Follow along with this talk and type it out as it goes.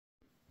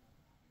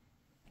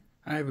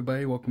Hi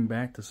everybody, welcome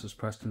back. This is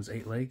Preston's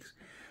 8 Legs.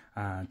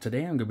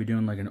 Today I'm going to be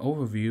doing like an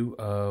overview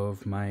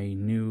of my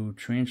new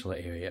tarantula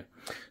area.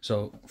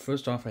 So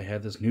first off, I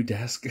have this new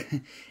desk.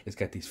 It's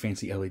got these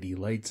fancy LED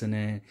lights in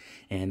it,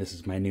 and this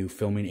is my new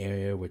filming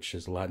area, which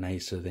is a lot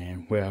nicer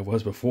than where I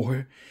was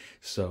before.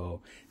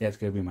 So that's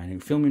going to be my new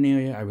filming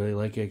area. I really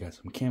like it. Got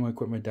some camera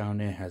equipment down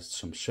there, has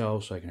some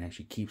shelves so I can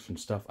actually keep some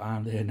stuff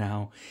on there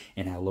now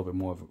and have a little bit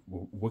more of a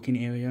working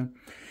area.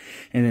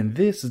 And then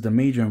this is the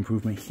major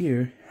improvement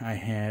here.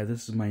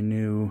 This is my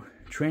new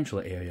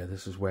tarantula area.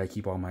 This is where I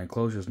keep all my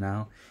enclosures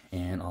now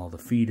and all the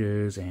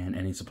feeders and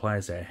any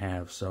supplies that I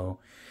have. So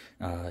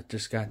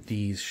just got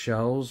these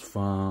shells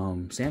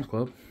from Sam's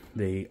Club.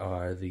 They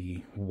are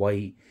the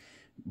white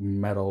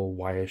metal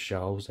wire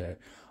shelves that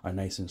are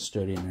nice and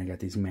sturdy, and I got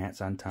these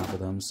mats on top of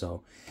them,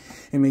 so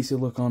it makes it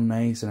look all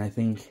nice. And I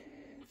think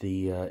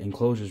the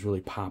enclosures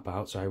really pop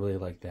out, so I really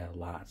like that a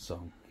lot.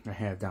 So I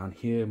have down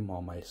here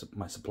all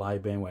my supply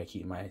bin where I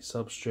keep my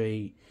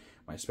substrate,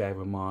 my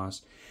sphagnum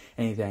moss,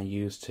 anything I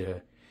use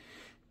to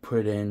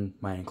put in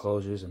my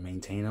enclosures and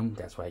maintain them.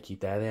 That's why I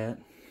keep that at.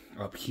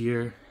 Up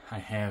here I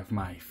have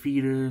my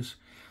feeders,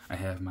 I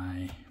have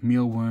my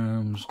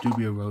mealworms,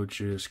 dubia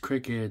roaches,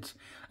 crickets,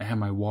 I have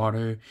my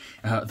water.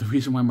 The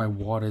reason why my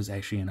water is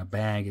actually in a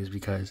bag is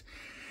because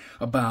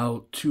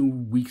about 2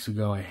 weeks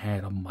ago I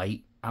had a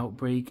mite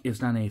outbreak.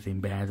 It's not anything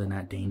bad, they're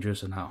not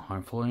dangerous, they're not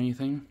harmful or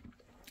anything.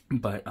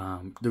 But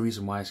the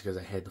reason why is because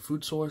I had the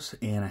food source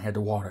and I had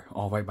the water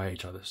all right by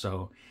each other.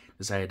 So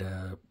decided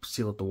to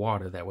seal up the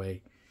water that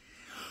way.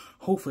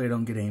 Hopefully I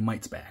don't get any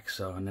mites back.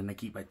 So, and then I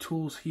keep my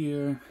tools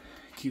here.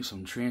 Keep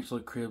some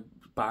tarantula crib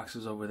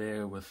boxes over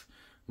there with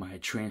my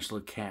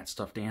tarantula cat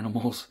stuffed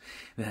animals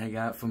that I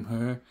got from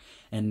her.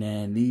 And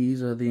then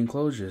these are the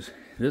enclosures.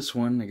 This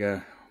one I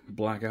got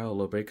block out a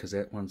little bit because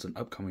that one's an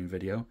upcoming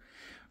video.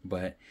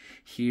 But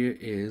here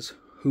is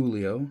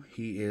Julio.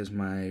 He is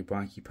my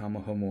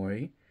Brachypelma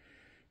homori.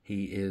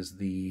 He is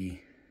the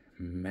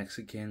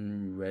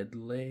Mexican red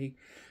leg.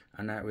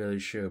 I'm not really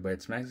sure, but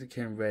it's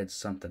Mexican red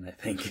something, I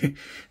think.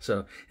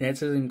 So that's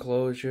his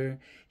enclosure.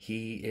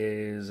 He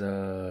is,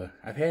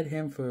 I've had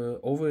him for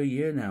over a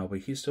year now, but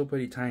he's still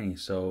pretty tiny.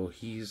 So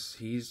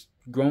he's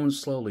growing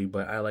slowly,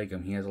 but I like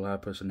him. He has a lot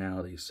of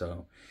personality.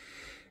 So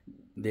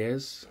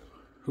there's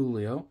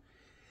Julio.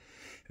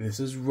 This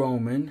is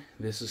Roman.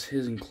 This is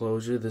his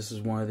enclosure. This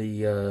is one of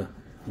the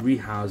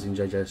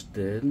rehousings I just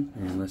did.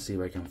 And let's see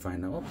if I can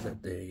find out. Oh,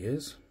 there he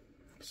is.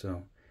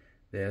 So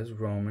there's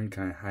Roman,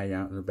 kind of hiding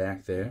out in the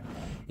back there.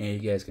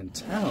 And you guys can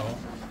tell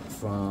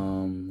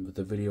from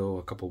the video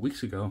a couple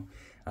weeks ago,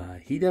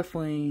 he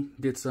definitely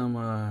did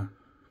some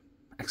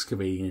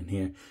excavating in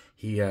here.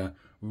 He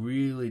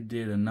really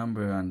did a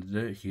number on the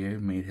dirt here.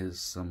 Made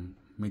some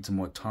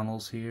more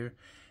tunnels here,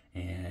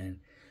 and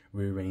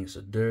rearranged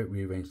the dirt,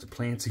 rearranged the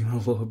planting a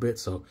little bit.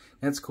 So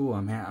that's cool.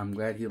 I'm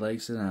glad he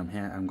likes it.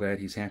 I'm glad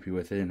he's happy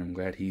with it, and I'm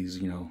glad he's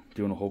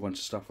doing a whole bunch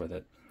of stuff with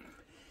it.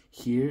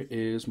 Here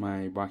is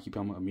my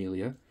Brachypelma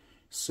amelia,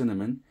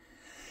 Cinnamon,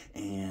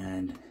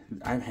 and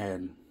I've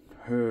had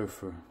her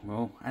for,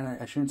 well,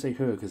 I shouldn't say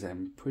her because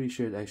I'm pretty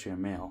sure it's actually a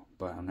male,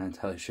 but I'm not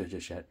entirely sure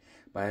just yet.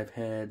 But I've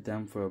had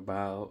them for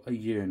about a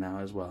year now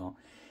as well,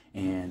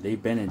 and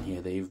they've been in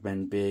here. They've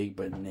been big,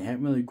 but they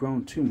haven't really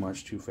grown too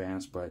much too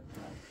fast, but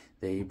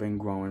they've been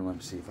growing. Let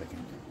me see if I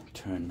can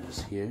turn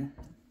this here.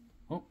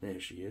 Oh, there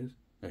she is.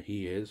 Or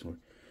he is, or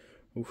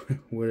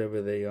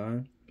whatever they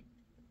are.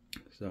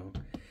 So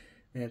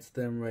that's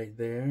them right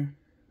there.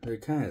 They're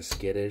kind of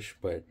skittish,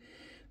 but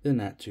they're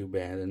not too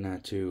bad. They're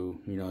not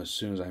too, as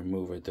soon as I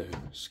move it, they're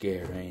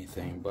scared or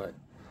anything. But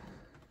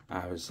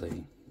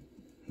obviously,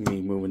 me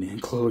moving the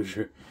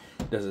enclosure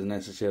doesn't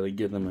necessarily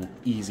give them an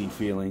easy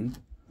feeling.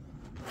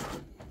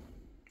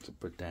 So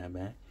put that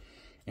back.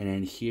 And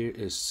then here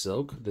is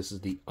Silk. This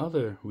is the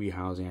other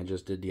rehousing I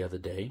just did the other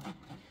day.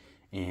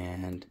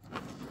 And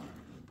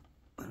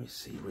let me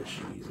see where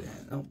she's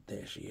at. Oh,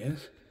 there she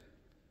is.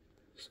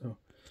 So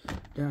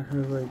got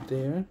her right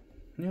there.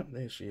 Yep,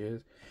 there she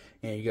is.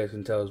 And you guys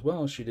can tell as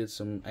well, she did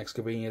some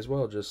excavating as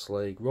well, just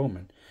like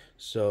Roman.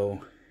 So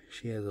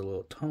she has a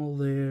little tunnel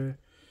there.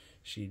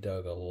 She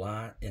dug a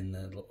lot in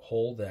the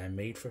hole that I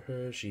made for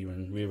her. She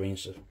even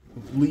rearranged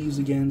the leaves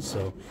again.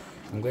 So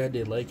I'm glad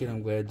they like it.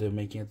 I'm glad they're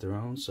making it their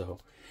own. So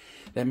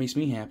that makes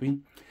me happy.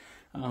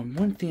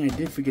 One thing I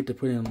did forget to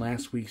put in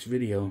last week's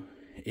video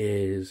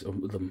is,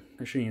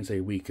 I shouldn't even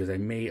say week, because I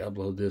may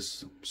upload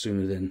this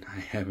sooner than I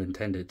have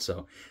intended.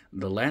 So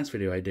the last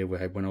video I did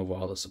where I went over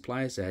all the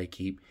supplies that I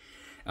keep,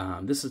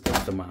 this is the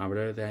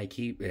thermometer that I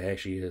keep. It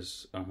actually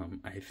is,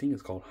 I think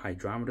it's called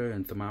hydrometer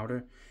and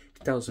thermometer.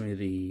 It tells me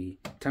the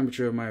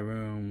temperature of my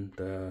room,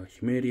 the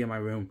humidity of my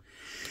room.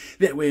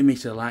 That way it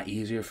makes it a lot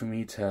easier for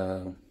me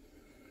to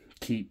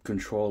keep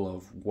control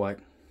of what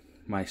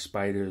my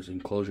spiders'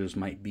 enclosures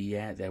might be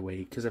at. That way,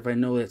 because if I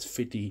know that's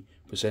 50%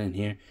 in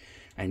here,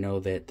 I know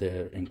that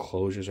the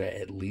enclosures are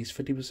at least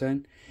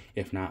 50%,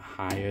 if not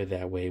higher.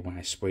 That way, when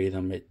I spray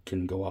them, it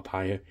can go up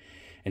higher.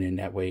 And then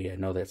that way, I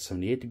know that's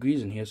 78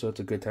 degrees in here, so it's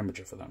a good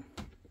temperature for them.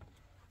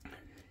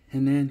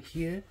 And then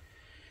here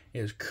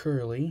is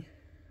Curly,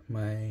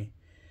 my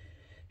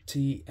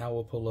T.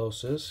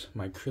 alopolosus,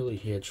 my curly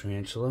hair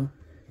tarantula.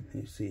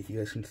 You see, if you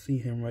guys can see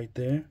him right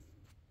there.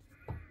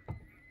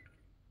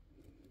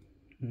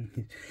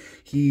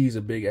 He's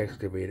a big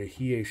excavator.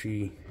 He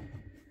actually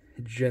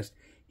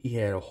he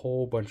had a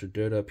whole bunch of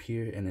dirt up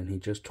here, and then he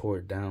just tore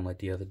it down like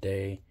the other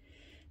day,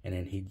 and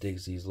then he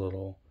digs these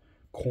little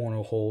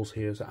corner holes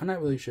here. So I'm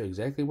not really sure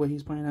exactly what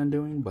he's planning on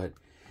doing, but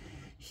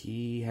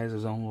he has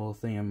his own little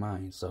thing in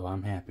mind, so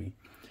I'm happy.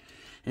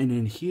 And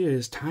then here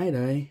is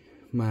Tie-Dye,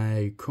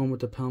 my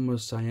Chromatopelma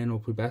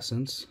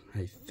cyanopubescens.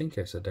 I think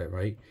I said that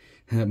right.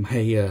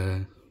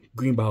 My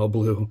green bottle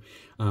blue.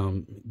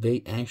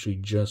 They actually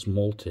just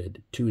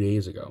molted 2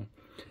 days ago.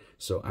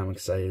 So I'm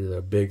excited. They're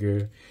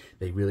bigger.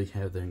 They really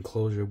have the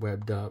enclosure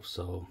webbed up.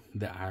 So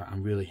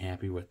I'm really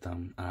happy with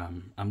them.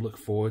 I'm looking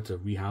forward to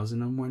rehousing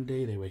them one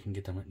day. That way I can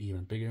get them an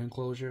even bigger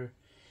enclosure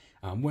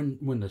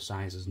when the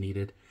size is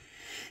needed.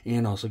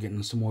 And also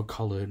getting some more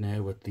color in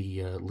there with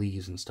the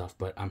leaves and stuff.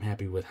 But I'm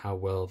happy with how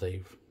well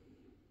they've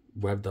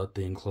webbed out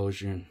the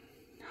enclosure and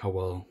how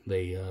well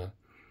they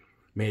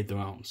made their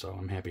own. So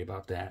I'm happy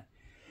about that.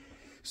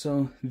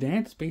 So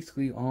that's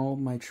basically all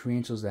my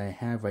tarantulas that I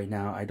have right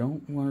now. I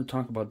don't want to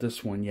talk about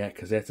this one yet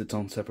because that's its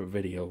own separate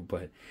video,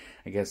 but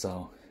I guess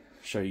I'll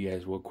show you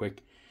guys real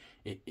quick.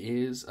 It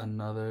is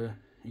another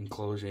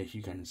enclosure. If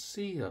you can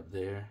see up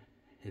there,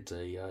 it's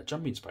a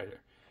jumping spider.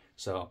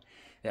 So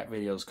that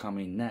video is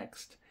coming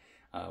next,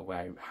 where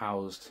I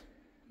housed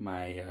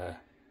my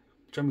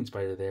jumping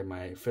spider there,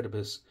 my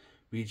Phytopus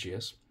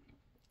regius.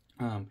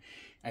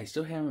 I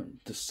still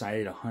haven't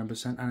decided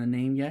 100% on a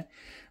name yet.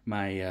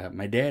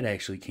 My dad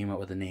actually came up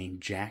with the name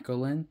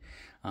Jacqueline,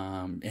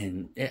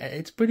 and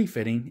it's pretty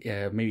fitting.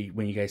 Maybe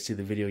when you guys see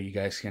the video, you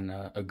guys can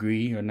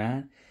agree or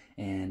not.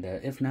 And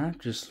if not,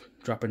 just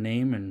drop a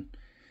name and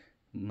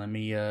let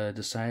me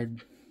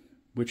decide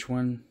which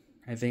one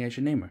I think I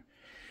should name her.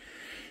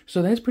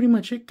 So that's pretty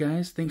much it,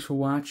 guys. Thanks for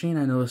watching.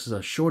 I know this is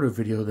a shorter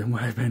video than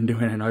what I've been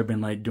doing. I know I've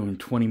been like doing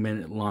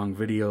 20-minute long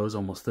videos,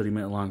 almost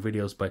 30-minute long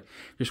videos, but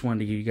just wanted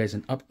to give you guys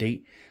an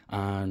update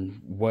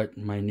on what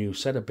my new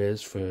setup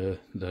is for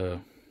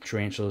the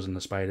tarantulas and the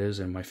spiders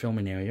in my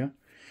filming area.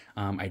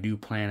 I do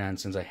plan on,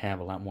 since I have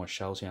a lot more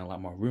shelves and a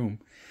lot more room,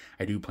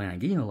 I do plan on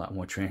getting a lot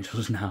more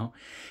tarantulas now,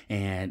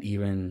 and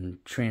even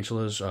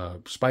tarantulas,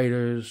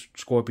 spiders,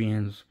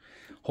 scorpions,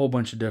 whole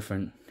bunch of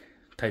different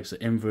types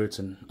of inverts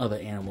and other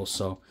animals.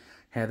 So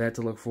have that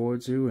to look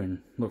forward to,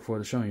 and look forward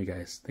to showing you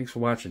guys. Thanks for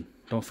watching.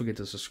 Don't forget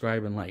to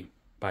subscribe and like.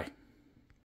 Bye.